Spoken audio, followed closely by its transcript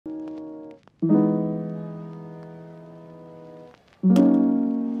And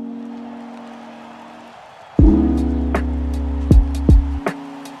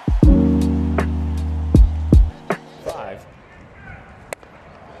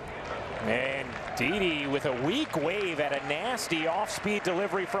Didi with a weak wave at a nasty off-speed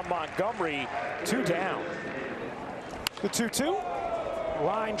delivery from Montgomery. 2 down. The 2-2.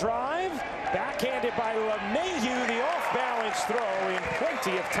 Line drive. Backhanded by LeMahieu. The off-balance throw in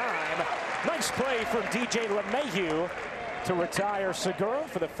plenty of time. Nice play from DJ LeMahieu to retire Segura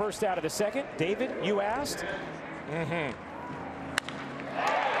for the first out of the second. David, you asked? Gardner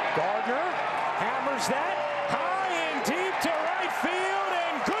hammers that high and deep to right field,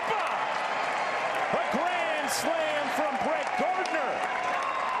 and goodbye. A grand slam from Brett Gardner.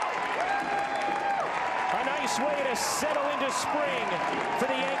 A nice way to settle into spring for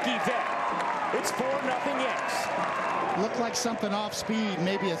the Yankee vet. It's 4-0 Yanks. Looked like something off speed,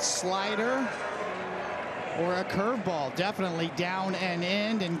 maybe a slider or a curveball. Definitely down and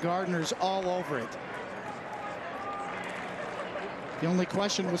in, and Gardner's all over it. The only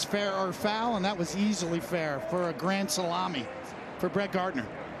question was fair or foul, and that was easily fair for a grand salami for Brett Gardner.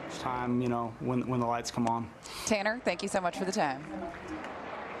 It's time, you know, when the lights come on. Tanner, thank you so much for the time.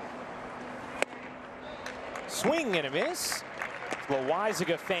 Swing and a miss.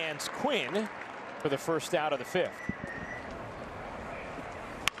 Loizaga fans Quinn for the first out of the 5th.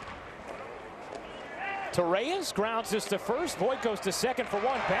 Torreyes grounds this to first. Voit goes to second for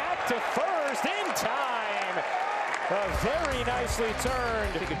one. Back to first in time. Very nicely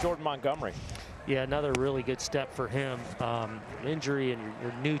turned. I think of Jordan Montgomery. Yeah, another really good step for him. Injury and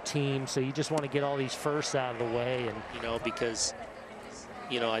your new team, so you just want to get all these firsts out of the way, and you know, because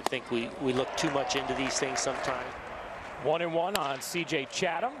I think we look too much into these things sometimes. 1-1 on CJ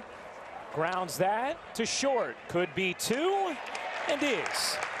Chatham. Grounds that to short. Could be 2 and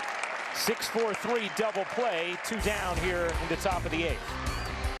is. 6-4-3 double play. 2 down here in the top of the 8th.